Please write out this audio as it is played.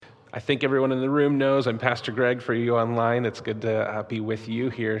I think everyone in the room knows I'm Pastor Greg. For you online, it's good to be with you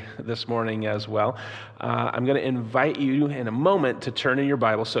here this morning as well. I'm going to invite you in a moment to turn in your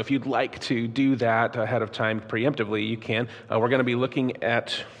Bible, so if you'd like to do that ahead of time preemptively, you can. We're going to be looking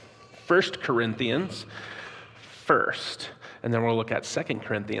at 1 Corinthians first, and then we'll look at 2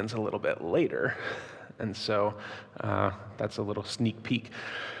 Corinthians a little bit later. And so that's a little sneak peek.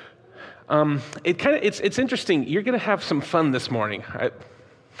 It's interesting. You're going to have some fun this morning.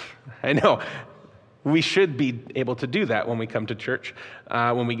 I know. We should be able to do that when we come to church,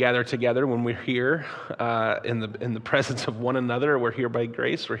 when we gather together, when we're here in the presence of one another. We're here by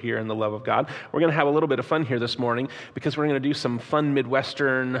grace. We're here in the love of God. We're going to have a little bit of fun here this morning because we're going to do some fun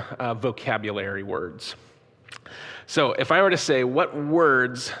Midwestern vocabulary words. So if I were to say, what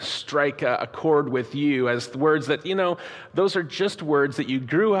words strike a chord with you as the words that, those are just words that you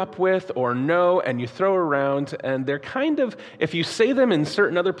grew up with or know and you throw around, and they're kind of, if you say them in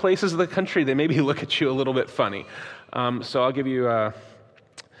certain other places of the country, they maybe look at you a little bit funny. So I'll give you,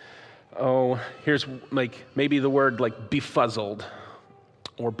 here's like maybe the word like befuzzled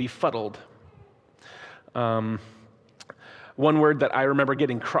or befuddled. One word that I remember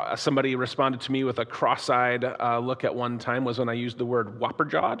getting, somebody responded to me with a cross-eyed look at one time was when I used the word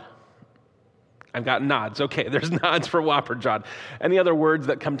whopper-jawed. I've got nods. Okay, there's nods for whopper-jawed. Any other words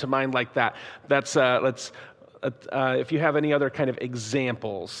that come to mind like that? That's if you have any other kind of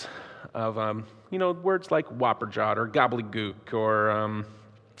examples of, words like whopper-jawed or gobbledygook or,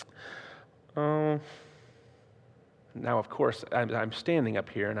 now, of course, I'm standing up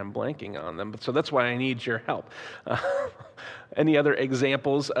here and I'm blanking on them, so that's why I need your help. Any other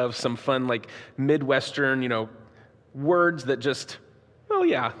examples of some fun, like Midwestern, words that just,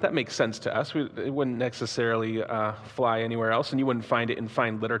 that makes sense to us. It wouldn't necessarily fly anywhere else, and you wouldn't find it in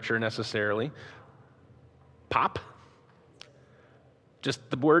fine literature necessarily. Pop. Just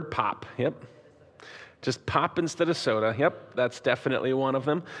the word pop, yep. Just pop instead of soda. Yep, that's definitely one of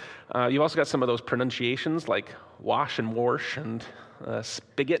them. You've also got some of those pronunciations like wash and warsh and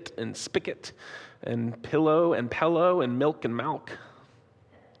spigot and spigot and pillow and pellow and milk and malk.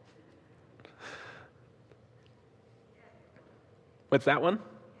 What's that one?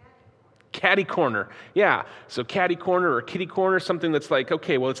 Catty corner. Yeah, so catty corner or kitty corner, something that's like,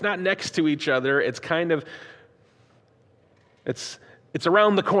 okay, well, it's not next to each other. It's kind of, it's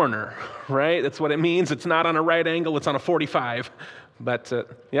around the corner, right? That's what it means. It's not on a right angle. It's on a 45. But,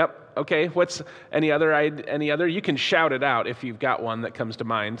 yep. Okay. What's any other? You can shout it out if you've got one that comes to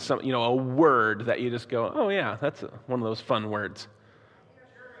mind. Some, a word that you just go, oh yeah, that's one of those fun words.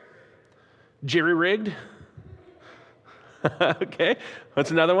 Jerry-rigged. Okay.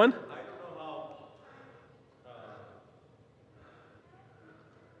 What's another one?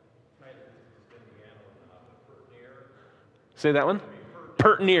 Say that one.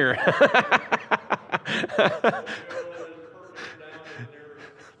 Pert near.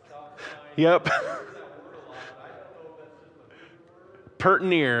 Yep. Pert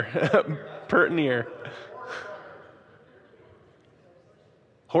near. Pert near.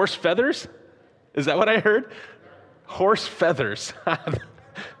 Horse feathers? Is that what I heard? Horse feathers.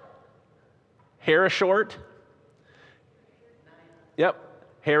 Hair short? Yep.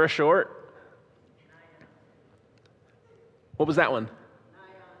 Hair short. What was that one?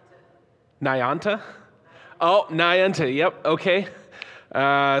 Nyanta? Oh, Nyanta. Yep. Okay.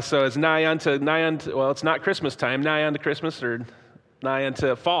 So it's Nyanta. Well, it's not Christmas time. Nyanta Christmas or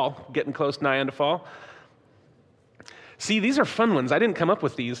Nyanta fall. Getting close. Nyanta fall. See, these are fun ones. I didn't come up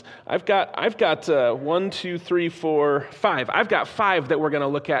with these. I've got 1, 2, 3, 4, 5. I've got 5 that we're going to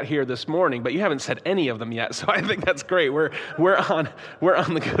look at here this morning, but you haven't said any of them yet. So I think that's great. We're on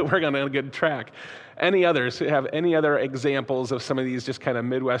a good track. Any others who have any other examples of some of these just kind of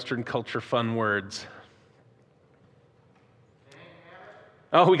Midwestern culture fun words?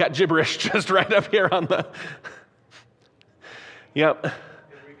 Oh, we got gibberish just right up here on the. Yep.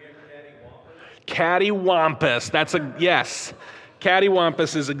 Cattywampus. That's a yes.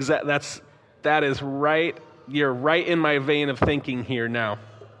 Cattywampus is that is right. You're right in my vein of thinking here now.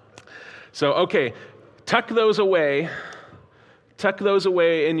 So okay, tuck those away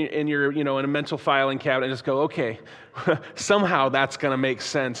in your in a mental filing cabinet and just go, okay, somehow that's going to make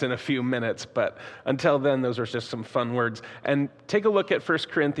sense in a few minutes, but until then, those are just some fun words. And take a look at 1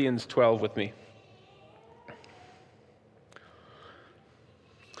 Corinthians 12 with me.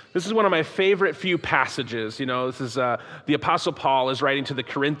 This is one of my favorite few passages. This is the Apostle Paul is writing to the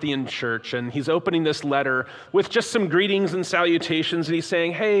Corinthian church, and he's opening this letter with just some greetings and salutations, and he's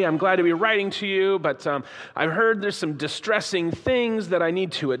saying, hey, I'm glad to be writing to you, but I've heard there's some distressing things that I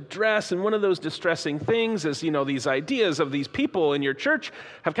need to address, and one of those distressing things is, these ideas of these people in your church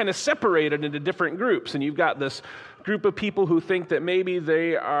have kind of separated into different groups, and you've got this group of people who think that maybe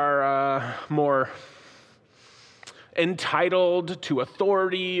they are more entitled to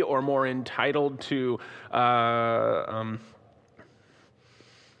authority or more entitled to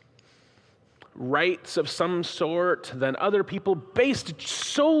rights of some sort than other people based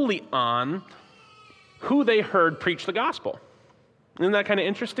solely on who they heard preach the gospel. Isn't that kind of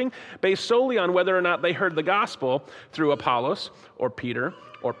interesting? Based solely on whether or not they heard the gospel through Apollos or Peter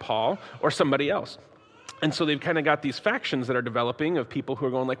or Paul or somebody else. And so they've kind of got these factions that are developing of people who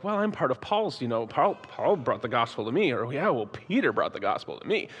are going like, well, I'm part of Paul's, Paul brought the gospel to me, or yeah, well, Peter brought the gospel to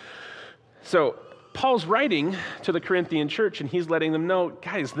me. So Paul's writing to the Corinthian church, and he's letting them know,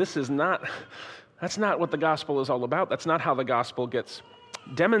 guys, that's not what the gospel is all about. That's not how the gospel gets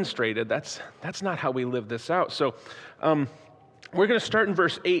demonstrated. That's not how we live this out. So we're going to start in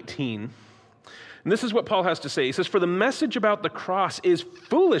verse 18. And this is what Paul has to say. He says, for the message about the cross is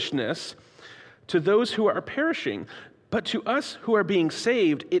foolishness to those who are perishing, but to us who are being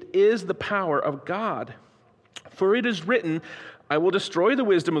saved, it is the power of God. For it is written, I will destroy the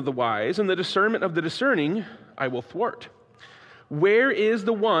wisdom of the wise, and the discernment of the discerning I will thwart. Where is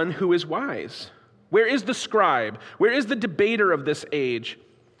the one who is wise? Where is the scribe? Where is the debater of this age?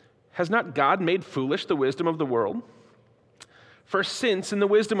 Has not God made foolish the wisdom of the world? For since in the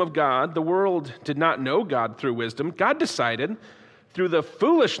wisdom of God, the world did not know God through wisdom, God decided through the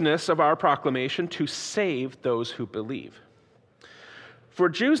foolishness of our proclamation to save those who believe. For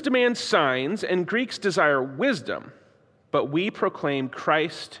Jews demand signs and Greeks desire wisdom, but we proclaim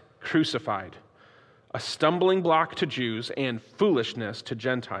Christ crucified, a stumbling block to Jews and foolishness to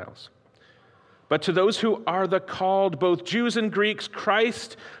Gentiles. But to those who are the called, both Jews and Greeks,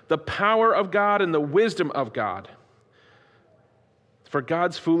 Christ, the power of God and the wisdom of God. For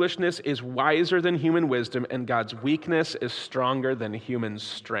God's foolishness is wiser than human wisdom, and God's weakness is stronger than human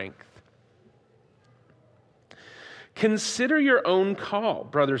strength. Consider your own call,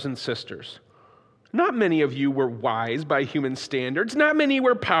 brothers and sisters. Not many of you were wise by human standards. Not many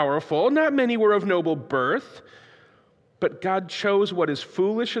were powerful. Not many were of noble birth. But God chose what is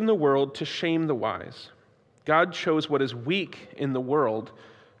foolish in the world to shame the wise. God chose what is weak in the world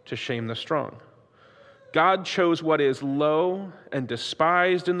to shame the strong. God chose what is low and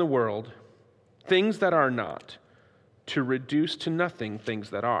despised in the world, things that are not, to reduce to nothing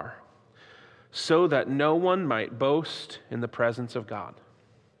things that are, so that no one might boast in the presence of God.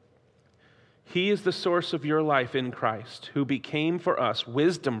 He is the source of your life in Christ, who became for us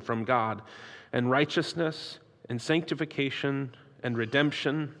wisdom from God and righteousness and sanctification and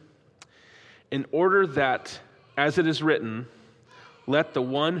redemption, in order that, as it is written, let the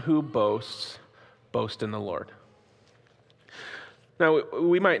one who boasts boast in the Lord. Now,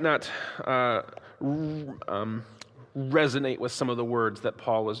 we might not resonate with some of the words that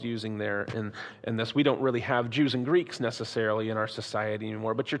Paul was using there in this. We don't really have Jews and Greeks necessarily in our society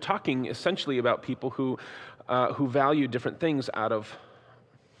anymore, but you're talking essentially about people who value different things out of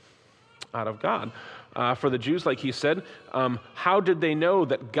God. For the Jews, like he said, how did they know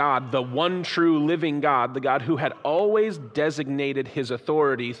that God, the one true living God, the God who had always designated his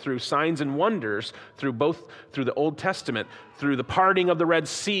authority through signs and wonders, through the Old Testament, through the parting of the Red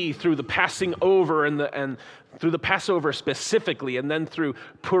Sea, through the passing over and through the Passover specifically, and then through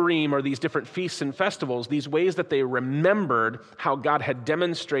Purim or these different feasts and festivals, these ways that they remembered how God had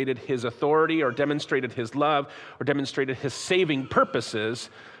demonstrated his authority or demonstrated his love or demonstrated his saving purposes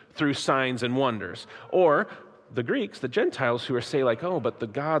through signs and wonders. Or the Greeks, the Gentiles, who are say like, oh, but the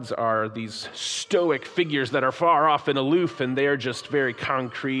gods are these stoic figures that are far off and aloof, and they're just very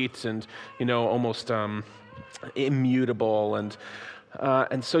concrete and, almost immutable.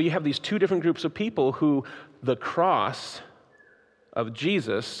 And so you have these two different groups of people who the cross of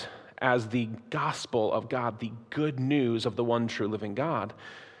Jesus as the gospel of God, the good news of the one true living God,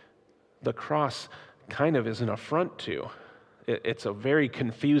 the cross kind of is an affront to. It's a very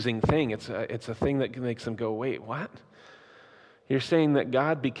confusing thing. It's a thing that makes them go, wait, what? You're saying that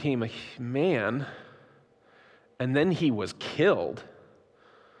God became a man and then he was killed?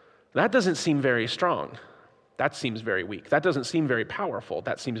 That doesn't seem very strong. That seems very weak. That doesn't seem very powerful.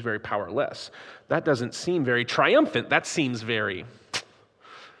 That seems very powerless. That doesn't seem very triumphant. That seems very,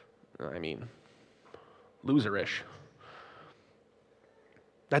 loserish.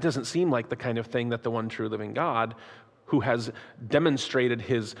 That doesn't seem like the kind of thing that the one true living God, who has demonstrated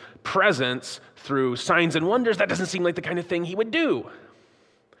his presence through signs and wonders, that doesn't seem like the kind of thing he would do.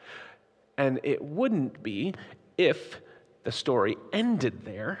 And it wouldn't be if the story ended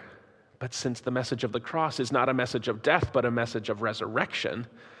there. But since the message of the cross is not a message of death, but a message of resurrection,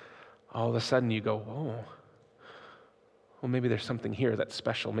 all of a sudden you go, oh, well, maybe there's something here that's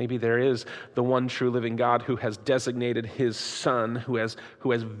special. Maybe there is the one true living God who has designated his Son, who has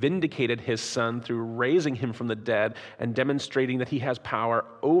vindicated his Son through raising him from the dead and demonstrating that he has power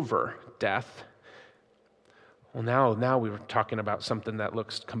over death. Well, now we were talking about something that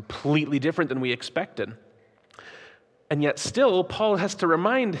looks completely different than we expected. And yet still, Paul has to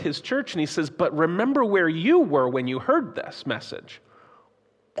remind his church, and he says, but remember where you were when you heard this message.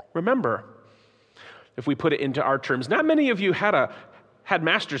 Remember, if we put it into our terms, not many of you had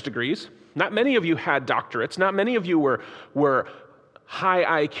master's degrees. Not many of you had doctorates. Not many of you were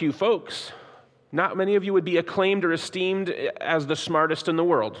high IQ folks. Not many of you would be acclaimed or esteemed as the smartest in the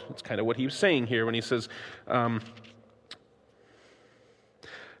world. That's kind of what he's saying here when he says, not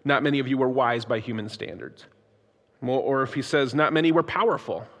many of you were wise by human standards. Or if he says, not many were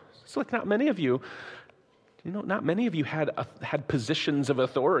powerful. It's like not many of you had positions of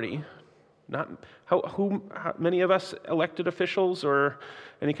authority. How many of us elected officials or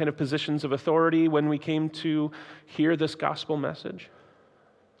any kind of positions of authority when we came to hear this gospel message?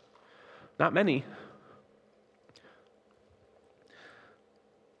 Not many.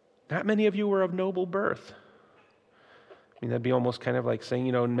 Not many of you were of noble birth. I mean, that'd be almost kind of like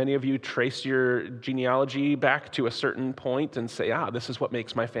saying, many of you trace your genealogy back to a certain point and say, this is what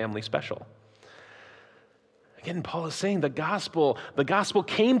makes my family special. Again, Paul is saying the gospel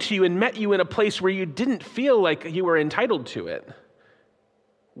came to you and met you in a place where you didn't feel like you were entitled to it.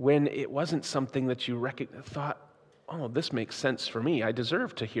 When it wasn't something that you thought, this makes sense for me. I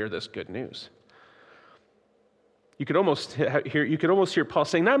deserve to hear this good news. You could almost hear Paul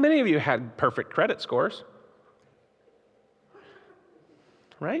saying, not many of you had perfect credit scores.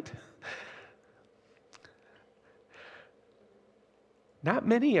 Right? Not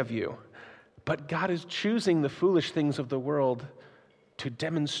many of you. But God is choosing the foolish things of the world to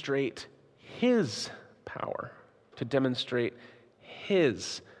demonstrate his power, to demonstrate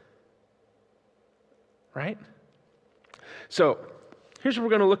his, right? So, here's what we're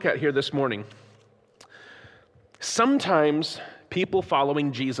going to look at here this morning. Sometimes people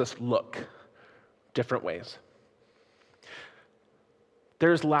following Jesus look different ways.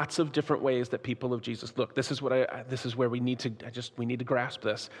 There's lots of different ways that people of Jesus look. This is where we need to grasp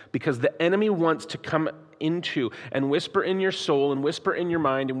this, because the enemy wants to come into and whisper in your soul and whisper in your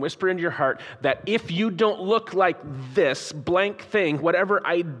mind and whisper into your heart that if you don't look like this blank thing, whatever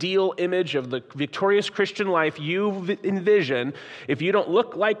ideal image of the victorious Christian life you envision, if you don't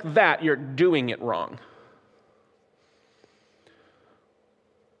look like that, you're doing it wrong.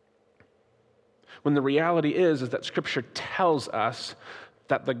 When the reality is that Scripture tells us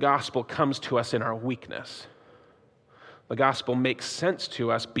that the gospel comes to us in our weakness. The gospel makes sense to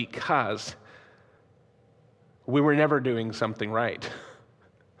us because we were never doing something right.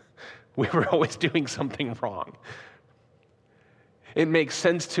 We were always doing something wrong. It makes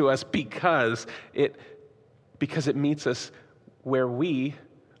sense to us because it meets us where we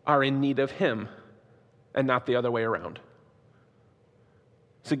are in need of him and not the other way around.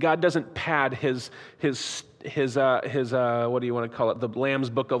 So God doesn't pad his what do you want to call it? The Lamb's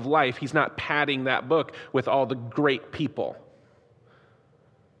Book of Life. He's not padding that book with all the great people.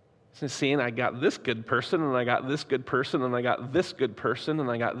 He's saying, I got this good person, and I got this good person, and I got this good person, and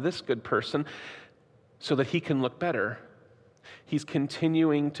I got this good person, so that he can look better. He's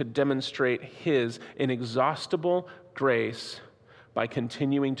continuing to demonstrate his inexhaustible grace by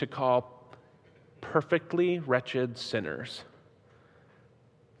continuing to call perfectly wretched sinners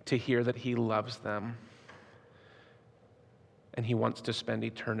to hear that he loves them. And he wants to spend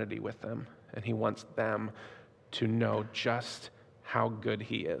eternity with them. And he wants them to know just how good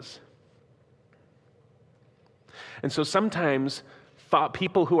he is. And so sometimes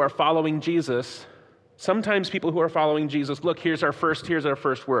people who are following Jesus, look, here's our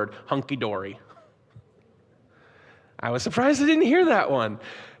first word, hunky-dory. I was surprised I didn't hear that one.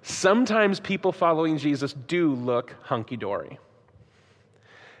 Sometimes people following Jesus do look hunky-dory.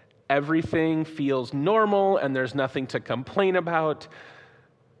 Everything feels normal and there's nothing to complain about.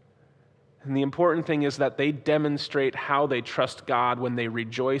 And the important thing is that they demonstrate how they trust God when they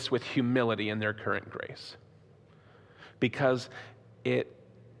rejoice with humility in their current grace. Because it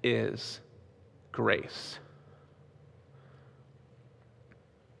is grace.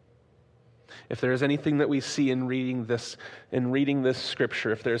 If there is anything that we see in reading this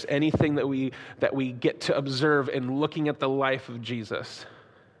scripture, if there's anything that we get to observe in looking at the life of Jesus,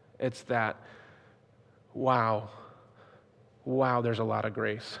 it's that, wow, there's a lot of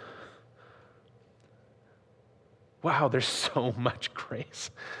grace. Wow, there's so much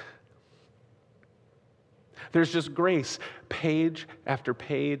grace. There's just grace, page after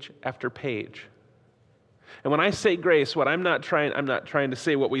page after page. And when I say grace, I'm not trying to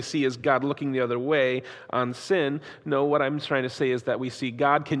say what we see is God looking the other way on sin. No, what I'm trying to say is that we see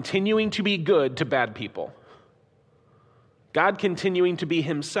God continuing to be good to bad people. God continuing to be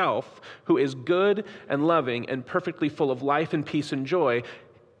himself, who is good and loving and perfectly full of life and peace and joy.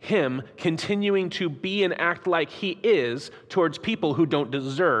 Him continuing to be and act like he is towards people who don't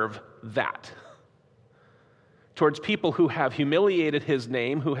deserve that. Towards people who have humiliated his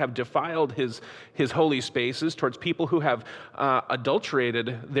name, who have defiled his holy spaces, towards people who have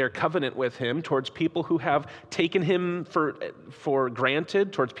adulterated their covenant with him, towards people who have taken him for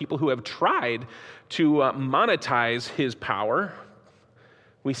granted, towards people who have tried to monetize his power.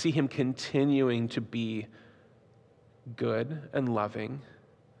 We see him continuing to be good and loving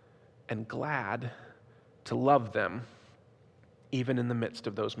and glad to love them, even in the midst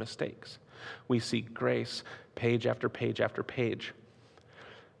of those mistakes. We see grace page after page after page.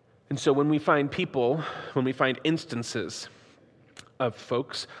 And so when we find instances of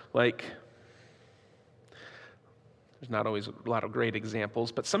folks like, there's not always a lot of great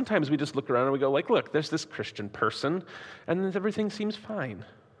examples, but sometimes we just look around and we go like, look, there's this Christian person and everything seems fine.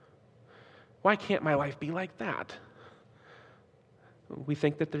 Why can't my life be like that? We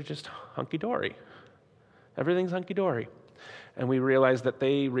think that they're just hunky-dory. Everything's hunky-dory. And we realize that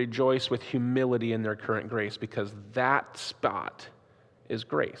they rejoice with humility in their current grace because that spot is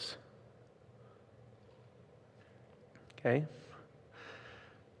grace. Okay?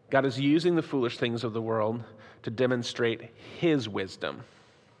 God is using the foolish things of the world to demonstrate his wisdom,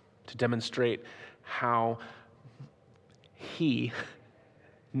 to demonstrate how he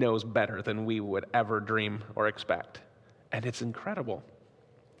knows better than we would ever dream or expect. And it's incredible.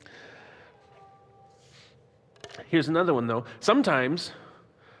 Here's another one, though. Sometimes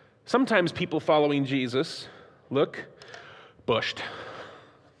people following Jesus look bushed.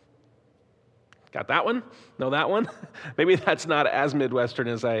 Got that one? Know that one? Maybe that's not as Midwestern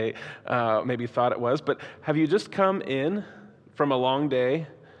as I maybe thought it was, but have you just come in from a long day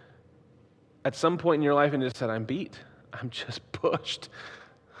at some point in your life and just said, I'm beat. I'm just bushed.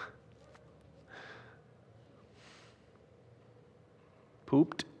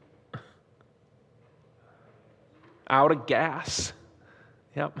 Pooped. Out of gas.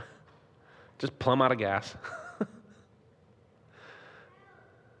 Yep. Just plumb out of gas.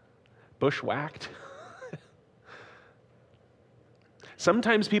 Bushwhacked.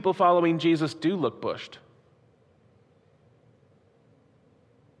 Sometimes people following Jesus do look bushed.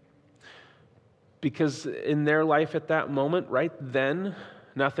 Because in their life at that moment, right then,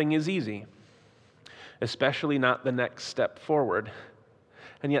 nothing is easy. Especially not the next step forward.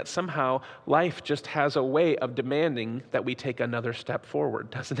 And yet somehow life just has a way of demanding that we take another step forward,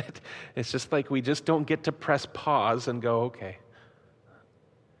 doesn't it? It's just like we just don't get to press pause and go, okay,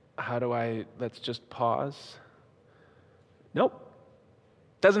 let's just pause. Nope.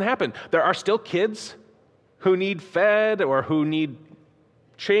 Doesn't happen. There are still kids who need fed or who need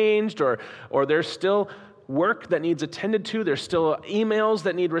changed or there's still work that needs attended to, there's still emails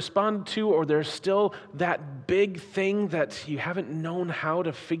that need responded to, or there's still that big thing that you haven't known how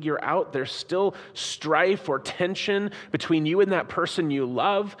to figure out. There's still strife or tension between you and that person you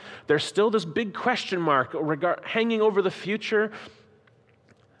love. There's still this big question mark hanging over the future.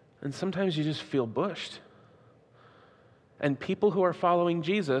 And sometimes you just feel bushed. And sometimes people who are following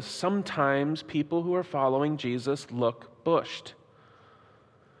Jesus look bushed.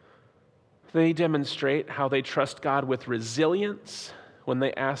 They demonstrate how they trust God with resilience when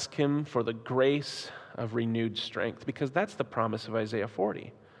they ask him for the grace of renewed strength, because that's the promise of Isaiah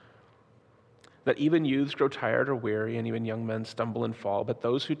 40. That even youths grow tired or weary, and even young men stumble and fall, but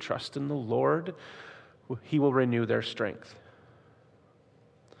those who trust in the Lord, he will renew their strength.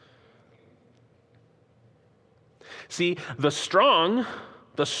 See, the strong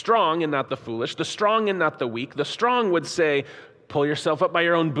and not the foolish, the strong and not the weak, the strong would say, pull yourself up by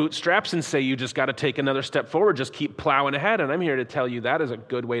your own bootstraps and say you just got to take another step forward, just keep plowing ahead. And I'm here to tell you that is a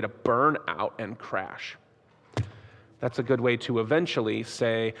good way to burn out and crash. That's a good way to eventually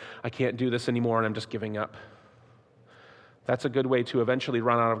say, I can't do this anymore and I'm just giving up. That's a good way to eventually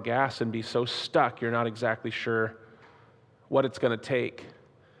run out of gas and be so stuck you're not exactly sure what it's going to take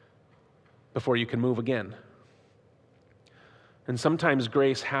before you can move again. And sometimes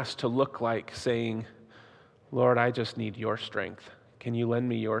grace has to look like saying, Lord, I just need your strength. Can you lend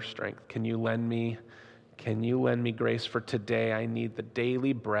me your strength? Can you lend me grace for today? I need the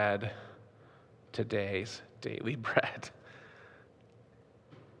daily bread, today's daily bread.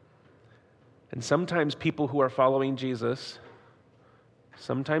 And sometimes people who are following Jesus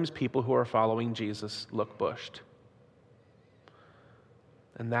look bushed.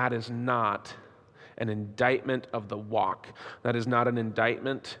 And that is not an indictment of the walk. That is not an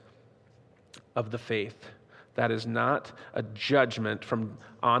indictment of the faith. That is not a judgment from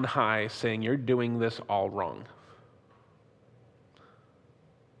on high saying you're doing this all wrong.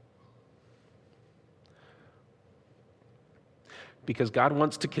 Because God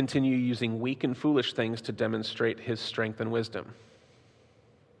wants to continue using weak and foolish things to demonstrate his strength and wisdom.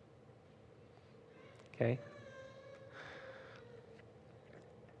 Okay?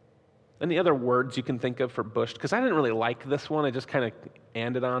 Any other words you can think of for bushed? Because I didn't really like this one. I just kind of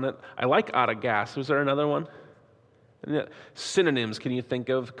ended on it. I like out of gas. Was there another one? Synonyms, can you think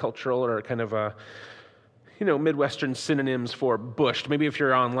of cultural or kind of Midwestern synonyms for bushed? Maybe if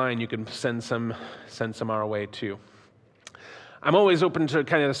you're online, you can send some our way too. I'm always open to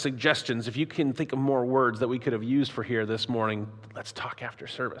kind of suggestions. If you can think of more words that we could have used for here this morning, let's talk after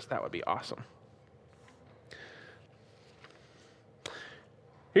service. That would be awesome.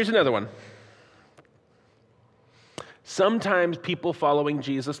 Here's another one. Sometimes people following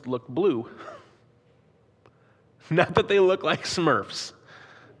Jesus look blue. Not that they look like Smurfs.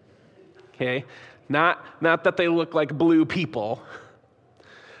 Okay? Not that they look like blue people.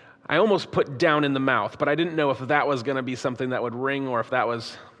 I almost put down in the mouth, but I didn't know if that was going to be something that would ring or if that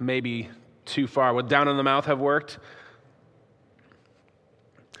was maybe too far. Would down in the mouth have worked?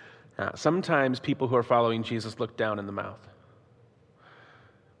 Sometimes people who are following Jesus look down in the mouth.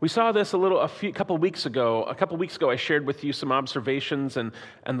 We saw this a couple weeks ago. A couple weeks ago, I shared with you some observations and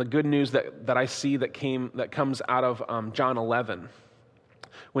the good news that I see that comes out of John 11,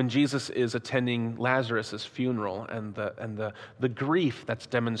 when Jesus is attending Lazarus' funeral, and the grief that's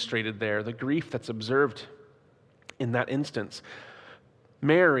demonstrated there, the grief that's observed in that instance.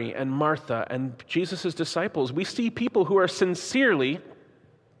 Mary and Martha and Jesus' disciples, we see people who are sincerely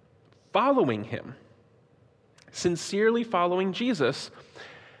following him, sincerely following Jesus.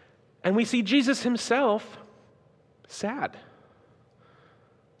 And we see Jesus himself sad.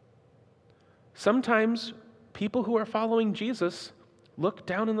 Sometimes people who are following Jesus look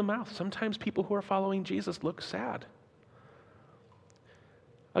down in the mouth. Sometimes people who are following Jesus look sad.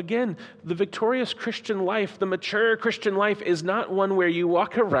 Again, the victorious Christian life, the mature Christian life, is not one where you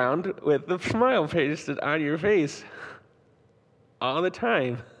walk around with a smile pasted on your face all the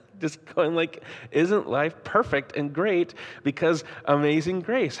time. Just going like, isn't life perfect and great because amazing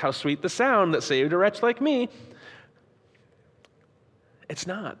grace, how sweet the sound that saved a wretch like me. It's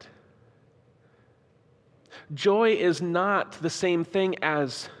not. Joy is not the same thing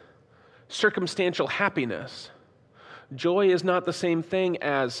as circumstantial happiness. Joy is not the same thing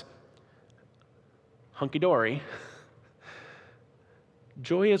as hunky-dory.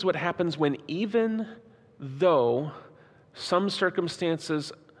 Joy is what happens when, even though some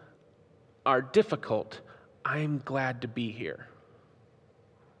circumstances are difficult, I'm glad to be here.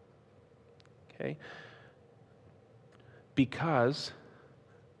 Okay? Because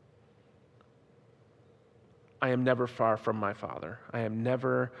I am never far from my Father. I am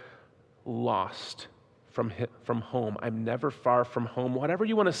never lost from home. I'm never far from home. Whatever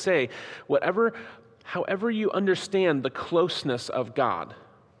you want to say, however you understand the closeness of God,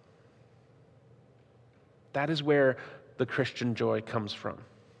 that is where the Christian joy comes from.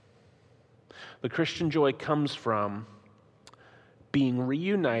 The Christian joy comes from being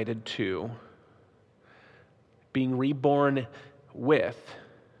reunited to, being reborn with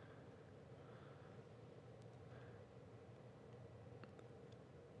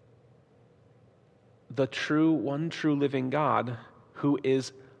the one true living God who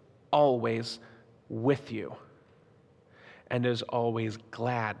is always with you and is always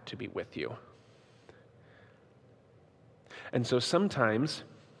glad to be with you. And so sometimes,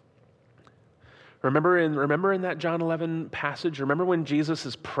 remember in that John 11 passage, remember when Jesus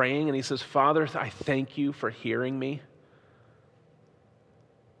is praying and he says, Father, I thank you for hearing me.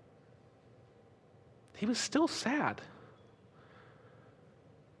 He was still sad.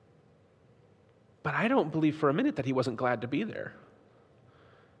 But I don't believe for a minute that he wasn't glad to be there,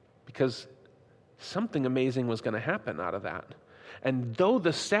 because something amazing was going to happen out of that. And though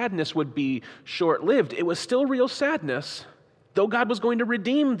the sadness would be short-lived, it was still real sadness. Though God was going to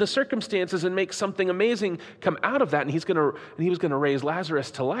redeem the circumstances and make something amazing come out of that, and he was going to raise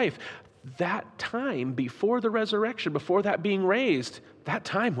Lazarus to life, that time before the resurrection, before that being raised, that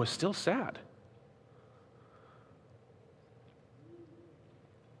time was still sad.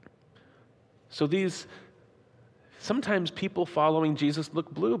 So sometimes people following Jesus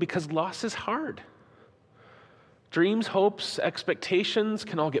look blue because loss is hard. Dreams, hopes, expectations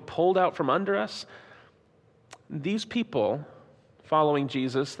can all get pulled out from under us. These people following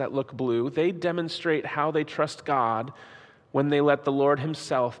Jesus that look blue, they demonstrate how they trust God when they let the Lord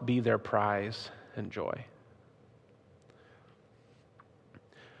himself be their prize and joy.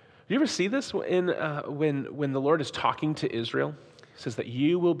 Do you ever see this when the Lord is talking to Israel? He says that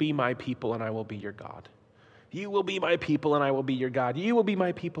you will be my people and I will be your God. You will be my people and I will be your God. You will be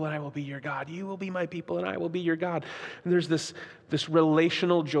my people and I will be your God. You will be my people and I will be your God. And there's this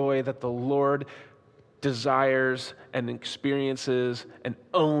relational joy that the Lord desires and experiences and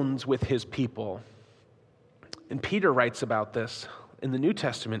owns with his people. And Peter writes about this in the New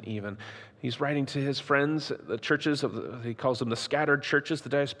Testament even. He's writing to his friends, the churches, he calls them the scattered churches, the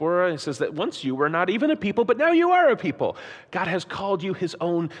diaspora. He says that once you were not even a people, but now you are a people. God has called you his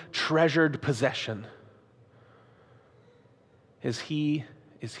own treasured possession. Is he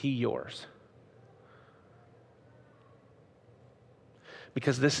yours?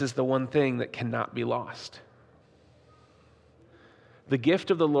 Because this is the one thing that cannot be lost. The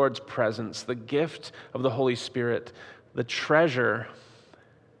gift of the Lord's presence, the gift of the Holy Spirit, the treasure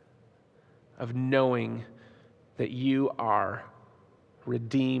of knowing that you are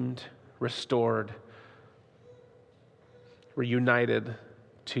redeemed, restored, reunited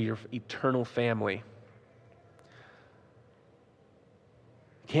to your eternal family.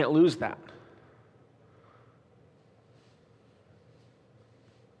 Can't lose that.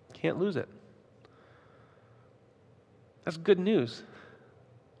 Can't lose it. That's good news.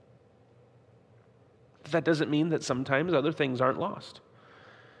 But that doesn't mean that sometimes other things aren't lost.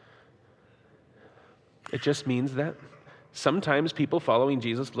 It just means that sometimes people following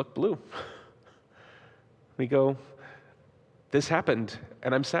Jesus look blue. We go, this happened,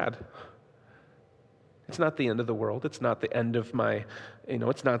 and I'm sad. It's not the end of the world. It's not the end of my,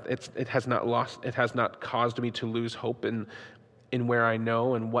 it has not caused me to lose hope in where I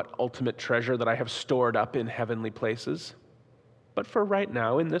know and what ultimate treasure that I have stored up in heavenly places. But for right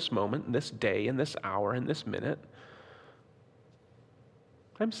now, in this moment, in this day, in this hour, in this minute,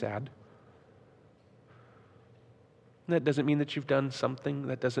 I'm sad. That doesn't mean that you've done something.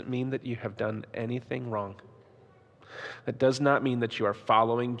 That doesn't mean that you have done anything wrong. That does not mean that you are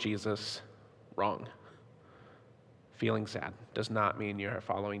following Jesus wrong. Feeling sad does not mean you are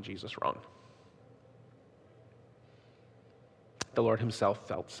following Jesus wrong. The Lord himself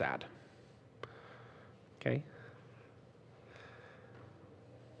felt sad. Okay?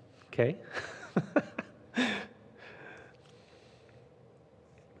 Okay?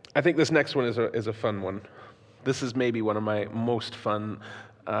 I think this next one is a fun one. This is maybe one of my most fun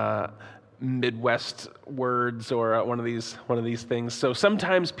Midwest words or one of these things. So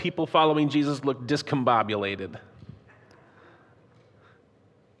sometimes people following Jesus look discombobulated.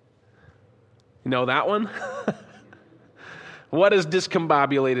 You know that one? What does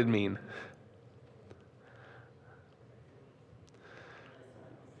discombobulated mean?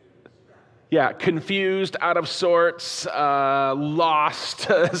 Yeah, confused, out of sorts, lost,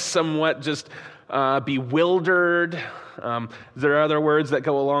 somewhat just bewildered. There are other words that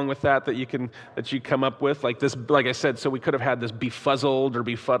go along with that you come up with, like this. Like I said, so we could have had this befuzzled or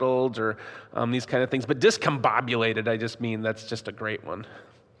befuddled or these kind of things. But discombobulated, I just mean that's just a great one.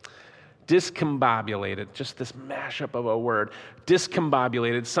 Discombobulated, just this mashup of a word.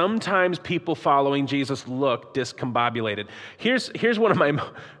 Discombobulated. Sometimes people following Jesus look discombobulated. Here's one of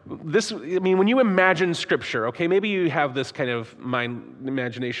when you imagine Scripture, okay, maybe you have this kind of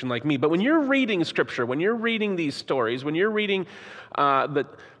imagination like me, but when you're reading Scripture, when you're reading these stories, when you're reading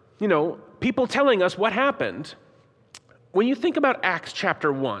people telling us what happened, when you think about Acts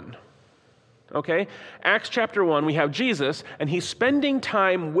chapter 1, okay? Acts chapter 1, we have Jesus, and he's spending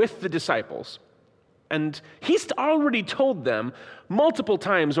time with the disciples. And he's already told them multiple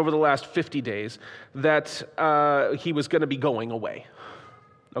times over the last 50 days that he was going to be going away.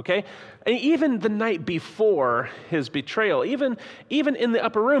 Okay? And even the night before his betrayal, even in the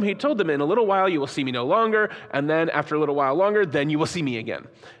upper room, he told them, in a little while you will see me no longer, and then after a little while longer, then you will see me again.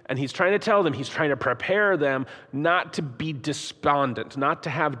 And he's trying to tell them, he's trying to prepare them not to be despondent, not to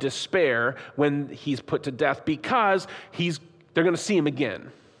have despair when he's put to death, because they're going to see him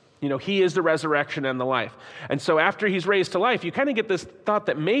again. He is the resurrection and the life. And so after he's raised to life, you kind of get this thought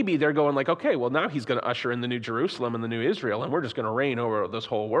that maybe they're going like, okay, well now he's going to usher in the new Jerusalem and the new Israel, and we're just going to reign over this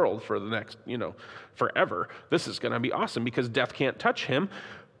whole world for the next, forever. This is going to be awesome because death can't touch him.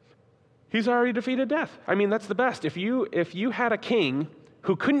 He's already defeated death. I mean, that's the best. If you had a king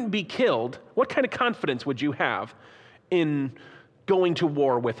who couldn't be killed, what kind of confidence would you have in going to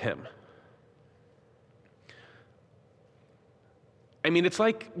war with him? I mean, it's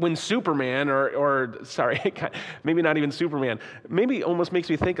like when Superman, maybe not even Superman, maybe almost makes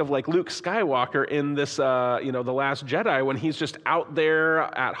me think of like Luke Skywalker in this, The Last Jedi, when he's just out there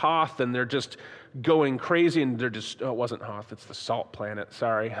at Hoth and they're just going crazy and they're just, it wasn't Hoth, it's the Salt Planet,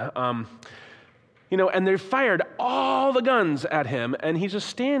 sorry. And they fired all the guns at him and he just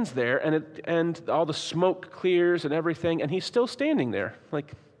stands there and all the smoke clears and everything and he's still standing there.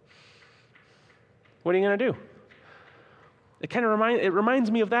 Like, what are you going to do? It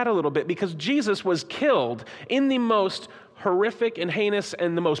reminds me of that a little bit because Jesus was killed in the most horrific and heinous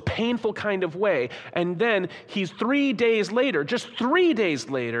and the most painful kind of way. And then he's 3 days later, just 3 days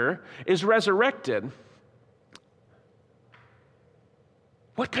later, is resurrected.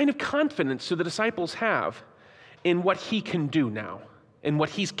 What kind of confidence do the disciples have in what he can do now, in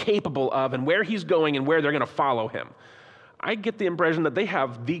what he's capable of and where he's going and where they're going to follow him? I get the impression that they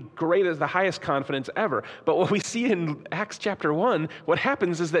have the highest confidence ever. But what we see in Acts chapter 1, what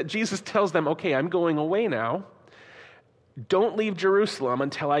happens is that Jesus tells them, okay, I'm going away now. Don't leave Jerusalem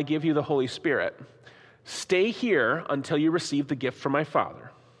until I give you the Holy Spirit. Stay here until you receive the gift from my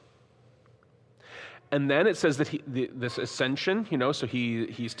Father. And then it says that this ascension, so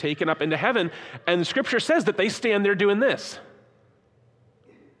he's taken up into heaven, and the scripture says that they stand there doing this.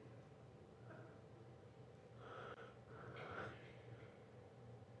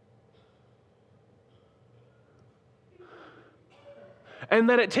 And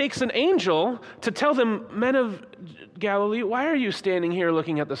that it takes an angel to tell them, men of Galilee, why are you standing here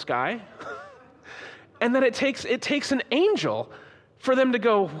looking at the sky? And that it takes an angel for them to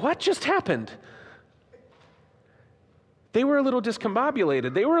go, what just happened? They were a little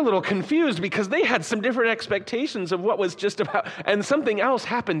discombobulated. They were a little confused because they had some different expectations of what was just about, and something else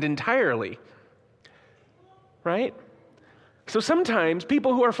happened entirely. Right? So sometimes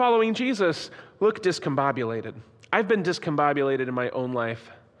people who are following Jesus look discombobulated. I've been discombobulated in my own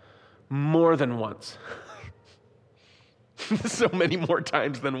life more than once. So many more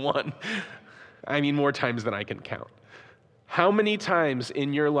times than one. I mean, more times than I can count. How many times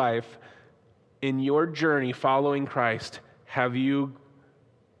in your life, in your journey following Christ, have you,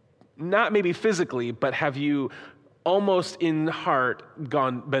 not maybe physically, but have you almost in heart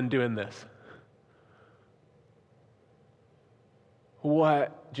been doing this?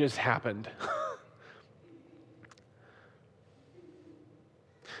 What just happened?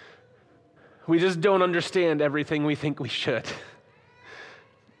 We just don't understand everything we think we should.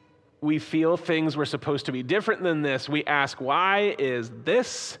 We feel things were supposed to be different than this. We ask, why is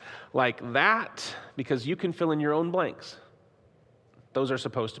this like that? Because you can fill in your own blanks. Those are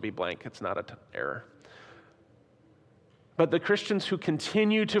supposed to be blank. It's not an error. But the Christians who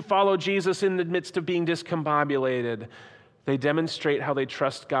continue to follow Jesus in the midst of being discombobulated, they demonstrate how they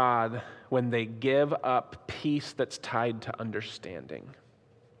trust God when they give up peace that's tied to understanding.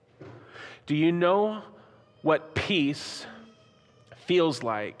 Do you know what peace feels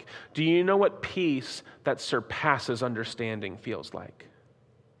like? Do you know what peace that surpasses understanding feels like?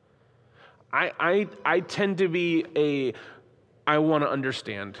 I tend to be I want to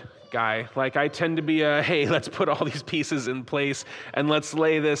understand guy. Like I tend to be hey, let's put all these pieces in place and let's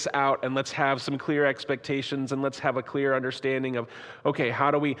lay this out and let's have some clear expectations and let's have a clear understanding of, okay,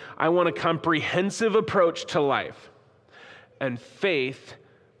 I want a comprehensive approach to life. And faith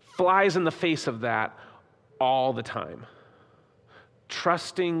flies in the face of that all the time.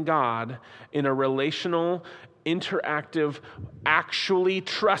 Trusting God in a relational, interactive, actually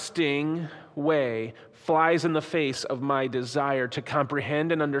trusting way flies in the face of my desire to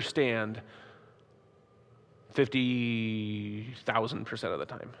comprehend and understand 50,000% of the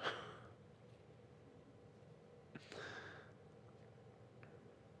time.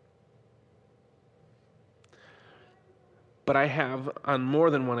 But I have, on more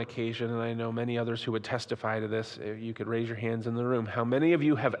than one occasion, and I know many others who would testify to this, if you could raise your hands in the room, how many of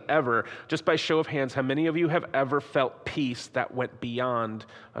you have ever, just by show of hands, how many of you have ever felt peace that went beyond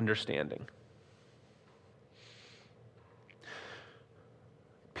understanding?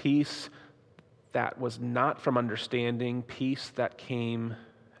 Peace that was not from understanding, peace that came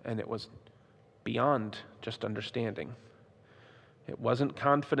and it was beyond just understanding. It wasn't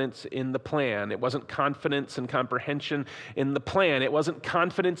confidence in the plan. It wasn't confidence and comprehension in the plan. It wasn't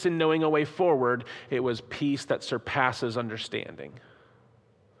confidence in knowing a way forward. It was peace that surpasses understanding.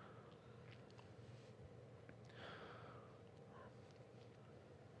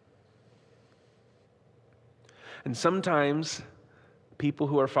 And sometimes people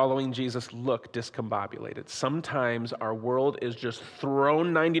who are following Jesus look discombobulated. Sometimes our world is just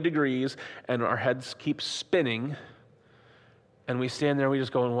thrown 90 degrees and our heads keep spinning. And we stand there and we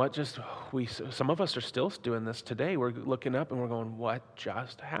just going, some of us are still doing this today. We're looking up and we're going, what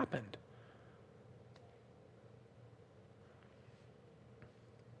just happened?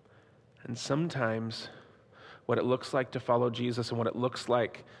 And sometimes what it looks like to follow Jesus and what it looks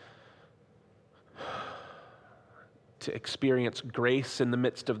like to experience grace in the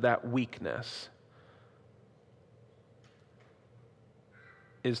midst of that weakness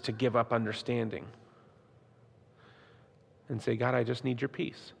is to give up understanding and say, God, I just need your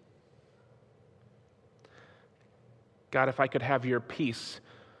peace. God, if I could have your peace,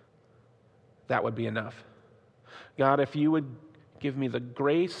 that would be enough. God, if you would give me the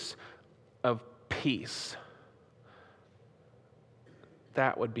grace of peace,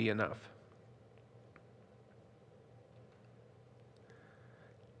 that would be enough.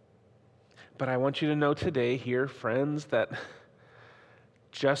 But I want you to know today here, friends, that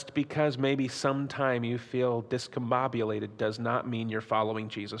just because maybe sometime you feel discombobulated does not mean you're following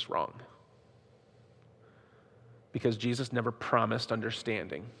Jesus wrong. Because Jesus never promised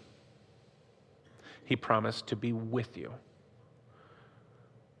understanding. He promised to be with you.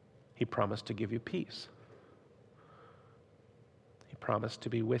 He promised to give you peace. He promised to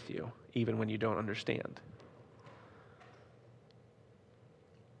be with you even when you don't understand.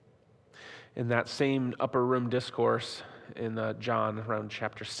 In that same upper room discourse in John around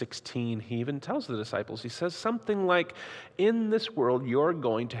chapter 16, he even tells the disciples, he says something like, in this world you're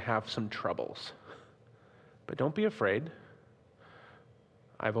going to have some troubles, but don't be afraid.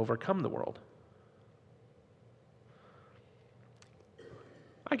 I've overcome the world.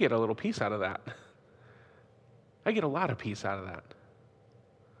 I get a little peace out of that. I get a lot of peace out of that.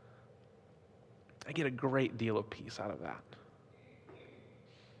 I get a great deal of peace out of that.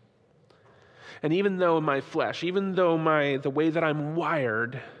 And even though my flesh, even though the way that I'm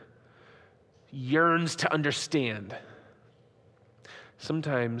wired yearns to understand,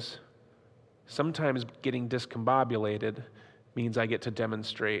 sometimes getting discombobulated means I get to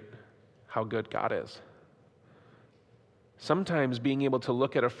demonstrate how good God is. Sometimes being able to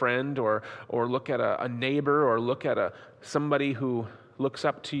look at a friend or look at a neighbor or look at somebody who looks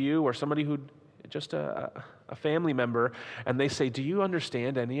up to you or somebody who just a family member, and they say, do you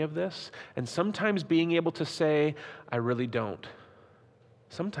understand any of this? And sometimes being able to say, I really don't.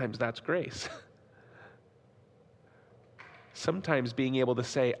 Sometimes that's grace. Sometimes being able to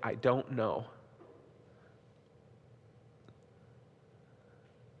say, I don't know.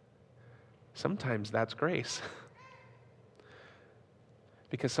 Sometimes that's grace.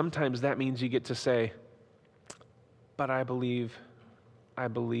 Because sometimes that means you get to say, but I believe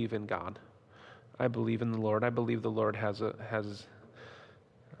in God. I believe in the Lord. I believe the Lord I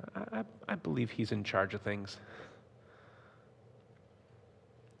believe He's in charge of things.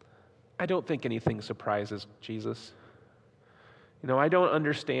 I don't think anything surprises Jesus. I don't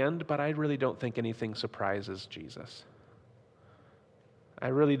understand, but I really don't think anything surprises Jesus. I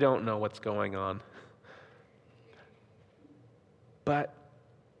really don't know what's going on. But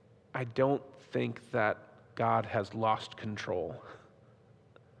I don't think that God has lost control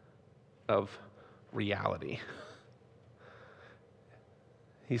of reality.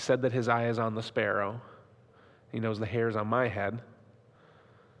 He said that His eye is on the sparrow. He knows the hairs on my head.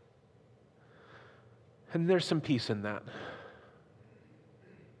 And there's some peace in that.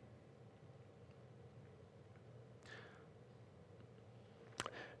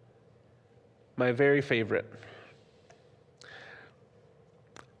 My very favorite.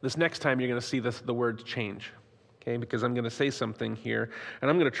 This next time you're going to see the words change, okay? Because I'm going to say something here, and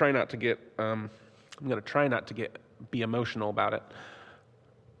I'm going to try not to be emotional about it.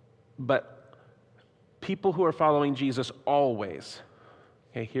 But people who are following Jesus always,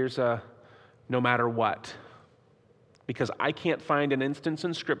 okay? Here's no matter what. Because I can't find an instance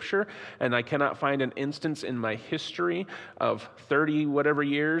in Scripture, and I cannot find an instance in my history of 30 whatever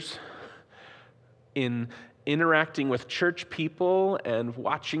years in interacting with church people and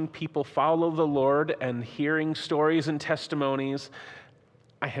watching people follow the Lord and hearing stories and testimonies.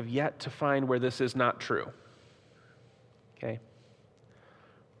 I have yet to find where this is not true. Okay?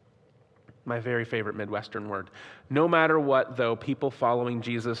 My very favorite Midwestern word. No matter what, though, people following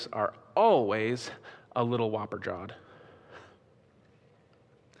Jesus are always a little whopper-jawed.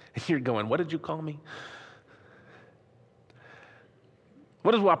 You're going, what did you call me?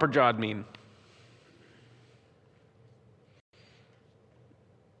 What does whopper-jawed mean?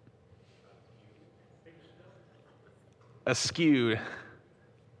 Askewed.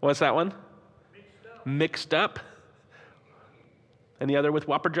 What's that one? Mixed up. Any other with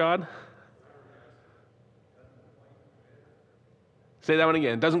whopper jawed? Say that one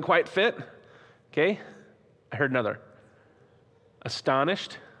again. Doesn't quite fit? Okay. I heard another.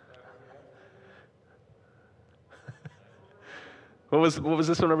 Astonished. What was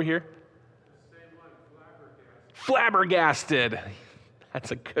this one over here? The same one, flabbergasted. Flabbergasted.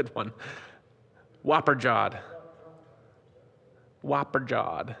 That's a good one. Whopper jawed. Whopper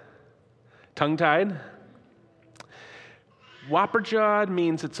jawed. Tongue tied. Whopper jawed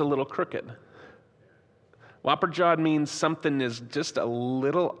means it's a little crooked. Whopper jawed means something is just a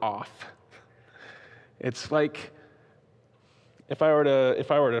little off. It's like if I were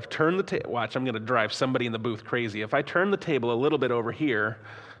to turn the table, watch, I'm going to drive somebody in the booth crazy. If I turn the table a little bit over here,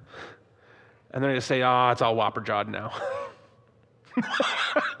 and they're going to say, "Oh, it's all whopper jawed now."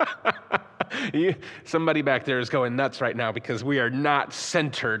 Somebody back there is going nuts right now because we are not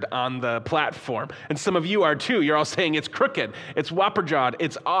centered on the platform. And some of you are too. You're all saying it's crooked, it's whopper jawed,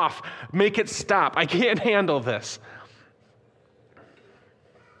 it's off. Make it stop. I can't handle this.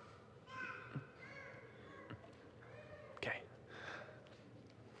 Okay.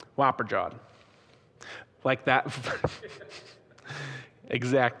 Whopper jawed. Like that.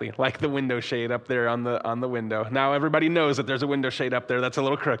 Exactly, like the window shade up there on the window. Now everybody knows that there's a window shade up there that's a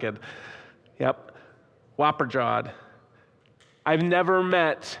little crooked. Yep, whopper-jawed. I've never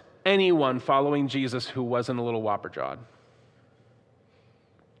met anyone following Jesus who wasn't a little whopper-jawed.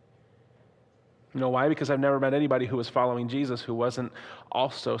 You know why? Because I've never met anybody who was following Jesus who wasn't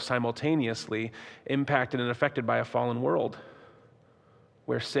also simultaneously impacted and affected by a fallen world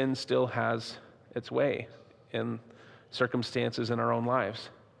where sin still has its way in circumstances in our own lives.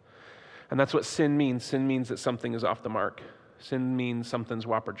 And that's what sin means. Sin means that something is off the mark. Sin means something's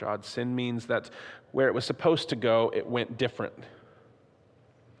whopper-jawed. Sin means that where it was supposed to go, it went different.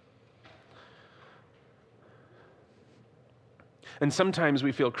 And sometimes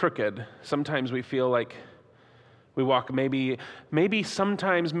we feel crooked. Sometimes we feel like we walk maybe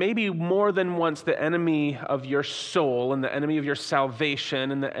sometimes, maybe more than once, the enemy of your soul and the enemy of your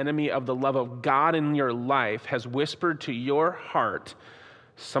salvation and the enemy of the love of God in your life has whispered to your heart,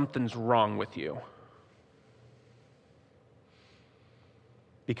 something's wrong with you.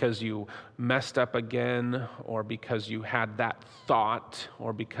 Because you messed up again, or because you had that thought,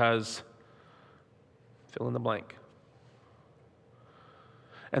 or because fill in the blank.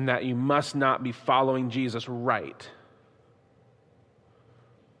 And that you must not be following Jesus right.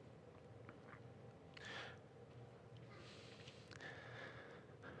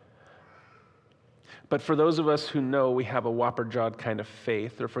 But for those of us who know we have a whopper-jawed kind of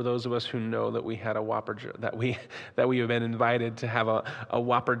faith, or for those of us who know that we had a that we have been invited to have a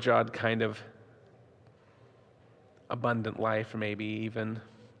whopper-jawed kind of abundant life, maybe even,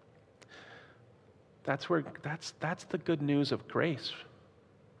 that's the good news of grace.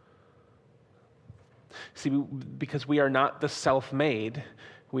 See, because we are not the self-made,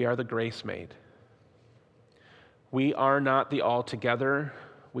 we are the grace-made. We are not the altogether,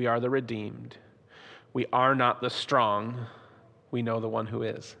 we are the redeemed. We are not the strong, we know the one who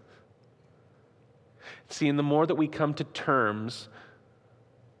is. See, and the more that we come to terms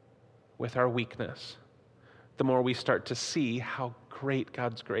with our weakness, the more we start to see how great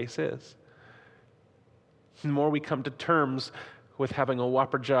God's grace is. The more we come to terms with having a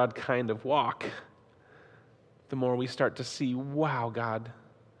whopper-jawed kind of walk, the more we start to see, wow, God,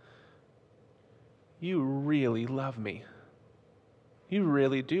 you really love me. You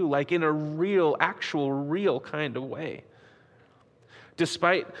really do, like in a real, actual, real kind of way.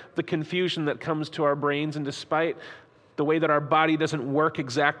 Despite the confusion that comes to our brains, and despite the way that our body doesn't work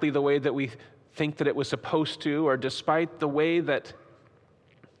exactly the way that we think that it was supposed to, or despite the way that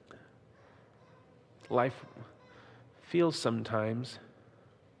life feels sometimes,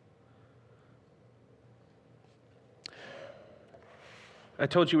 I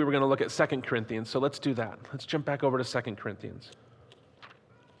told you we were going to look at 2 Corinthians, so let's do that. Let's jump back over to 2 Corinthians.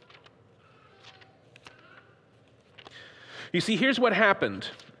 You see, here's what happened,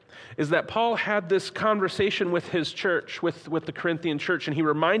 is that Paul had this conversation with his church, with the Corinthian church, and he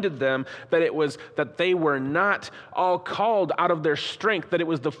reminded them that they were not all called out of their strength, that it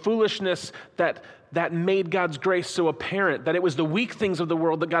was the foolishness that made God's grace so apparent, that it was the weak things of the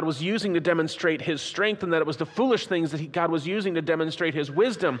world that God was using to demonstrate his strength, and that it was the foolish things that God was using to demonstrate his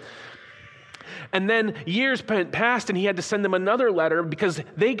wisdom. And then years passed, and he had to send them another letter because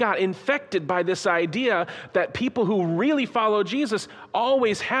they got infected by this idea that people who really follow Jesus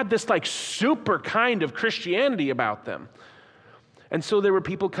always had this like super kind of Christianity about them. And so there were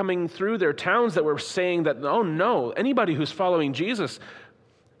people coming through their towns that were saying that, oh no, anybody who's following Jesus,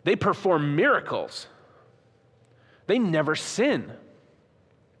 they perform miracles. They never sin.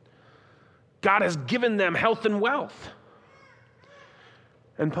 God has given them health and wealth.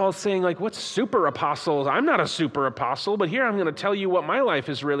 And Paul's saying, like, what's super apostles? I'm not a super apostle, but here I'm going to tell you what my life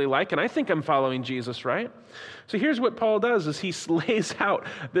is really like, and I think I'm following Jesus, right? So here's what Paul does, is he lays out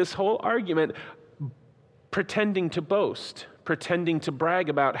this whole argument pretending to boast, pretending to brag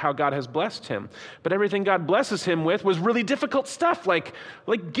about how God has blessed him. But everything God blesses him with was really difficult stuff, like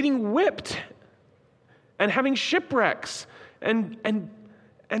getting whipped and having shipwrecks and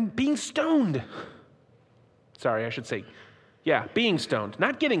being stoned. Sorry, I should say, yeah, being stoned,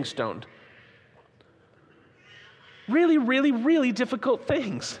 not getting stoned. Really, really, really difficult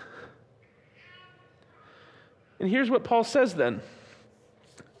things. And here's what Paul says then.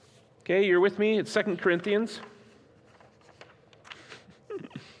 Okay, you're with me? It's 2 Corinthians.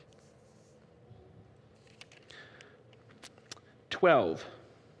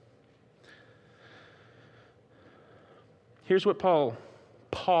 Here's what Paul,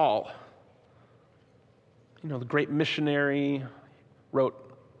 the great missionary, wrote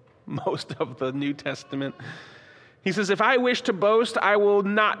most of the New Testament. He says, if I wish to boast, I will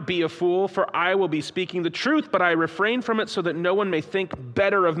not be a fool, for I will be speaking the truth, but I refrain from it so that no one may think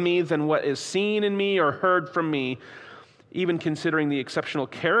better of me than what is seen in me or heard from me, even considering the exceptional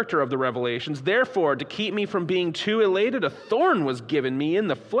character of the revelations. Therefore, to keep me from being too elated, a thorn was given me in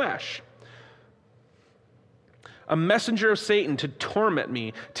the flesh, a messenger of Satan to torment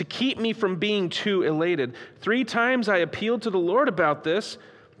me, to keep me from being too elated. 3 times I appealed to the Lord about this,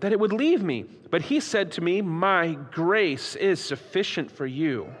 that it would leave me. But he said to me, my grace is sufficient for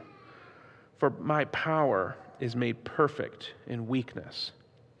you, for my power is made perfect in weakness.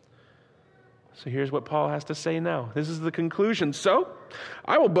 So here's what Paul has to say now. This is the conclusion. So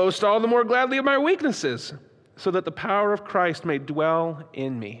I will boast all the more gladly of my weaknesses, so that the power of Christ may dwell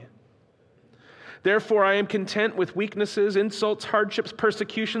in me. Therefore, I am content with weaknesses, insults, hardships,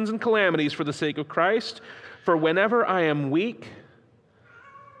 persecutions, and calamities for the sake of Christ. For whenever I am weak,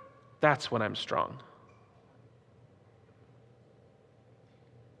 that's when I'm strong.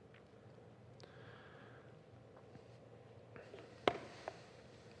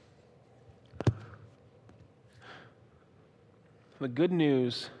 The good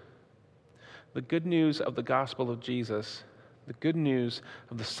news of the gospel of Jesus, the good news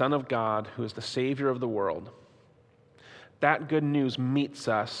of the Son of God, who is the Savior of the world, that good news meets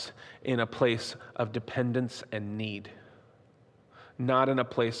us in a place of dependence and need, not in a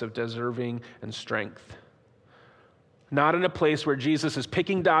place of deserving and strength. Not in a place where Jesus is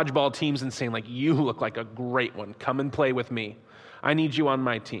picking dodgeball teams and saying, like, you look like a great one. Come and play with me. I need you on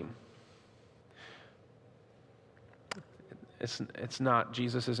my team. It's not.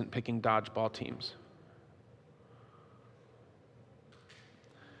 Jesus isn't picking dodgeball teams.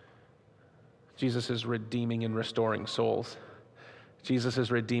 Jesus is redeeming and restoring souls. Jesus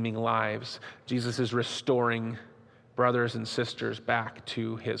is redeeming lives. Jesus is restoring brothers and sisters back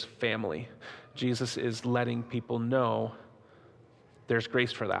to his family. Jesus is letting people know there's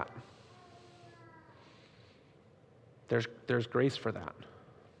grace for that. There's grace for that.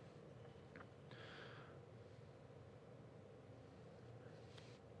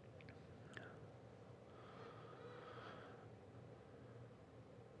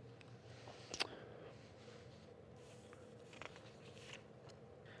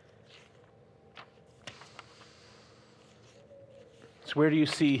 So where do you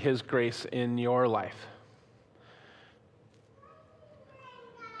see his grace in your life?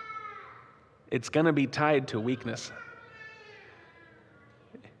 It's going to be tied to weakness.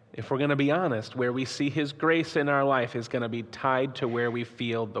 If we're going to be honest, where we see his grace in our life is going to be tied to where we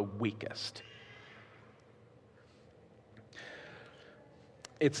feel the weakest.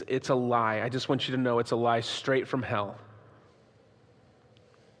 It's a lie. I just want you to know it's a lie straight from hell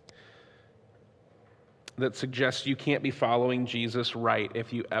that suggests you can't be following Jesus right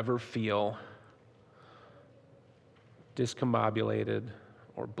if you ever feel discombobulated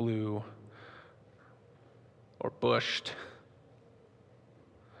or blue or bushed.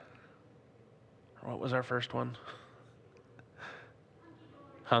 What was our first one?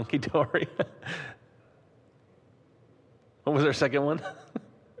 Hunky-dory. What was our second one?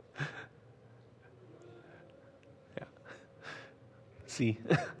 Yeah. See.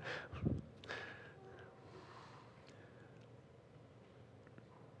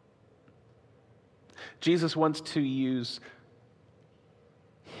 Jesus wants to use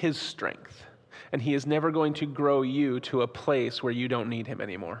his strength, and he is never going to grow you to a place where you don't need him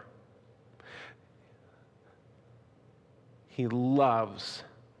anymore. He loves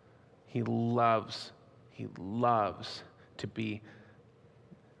to be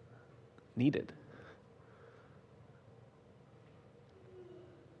needed.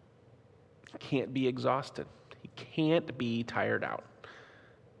 can't be exhausted. He can't be tired out.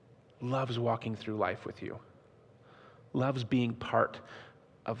 Loves walking through life with you. Loves being part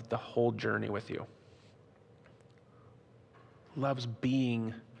of the whole journey with you. Loves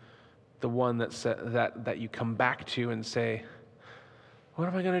being the one that you come back to and say, what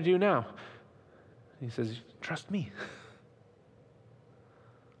am I going to do now? He says, trust me.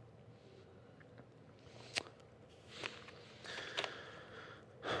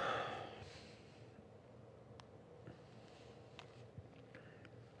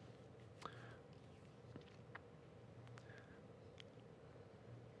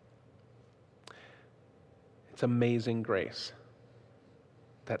 It's amazing grace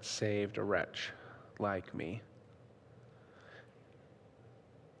that saved a wretch like me.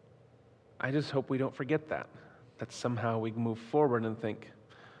 I just hope we don't forget that somehow we move forward and think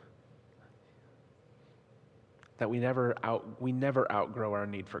that we never outgrow our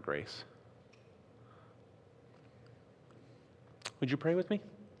need for grace. Would you pray with me?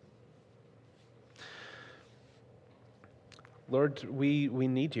 Lord, we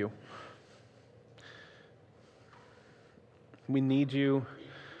need you. We need you,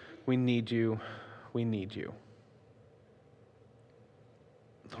 we need you, we need you.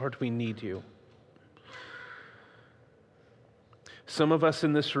 Lord, we need you. Some of us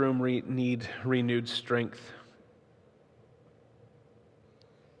in this room need renewed strength.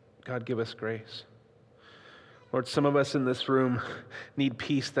 God, give us grace. Lord, some of us in this room need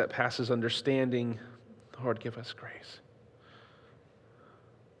peace that passes understanding. Lord, give us grace.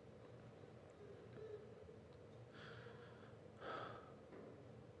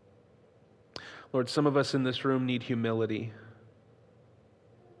 Lord, some of us in this room need humility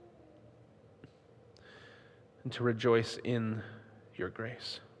and to rejoice in your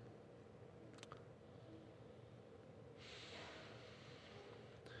grace.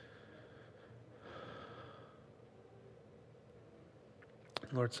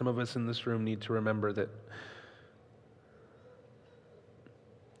 Lord, some of us in this room need to remember that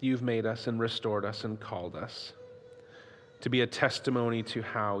you've made us and restored us and called us to be a testimony to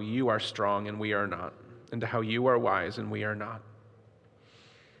how you are strong and we are not, and to how you are wise and we are not.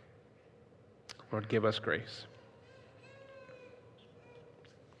 Lord, give us grace.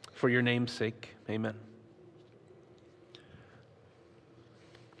 For your name's sake, amen.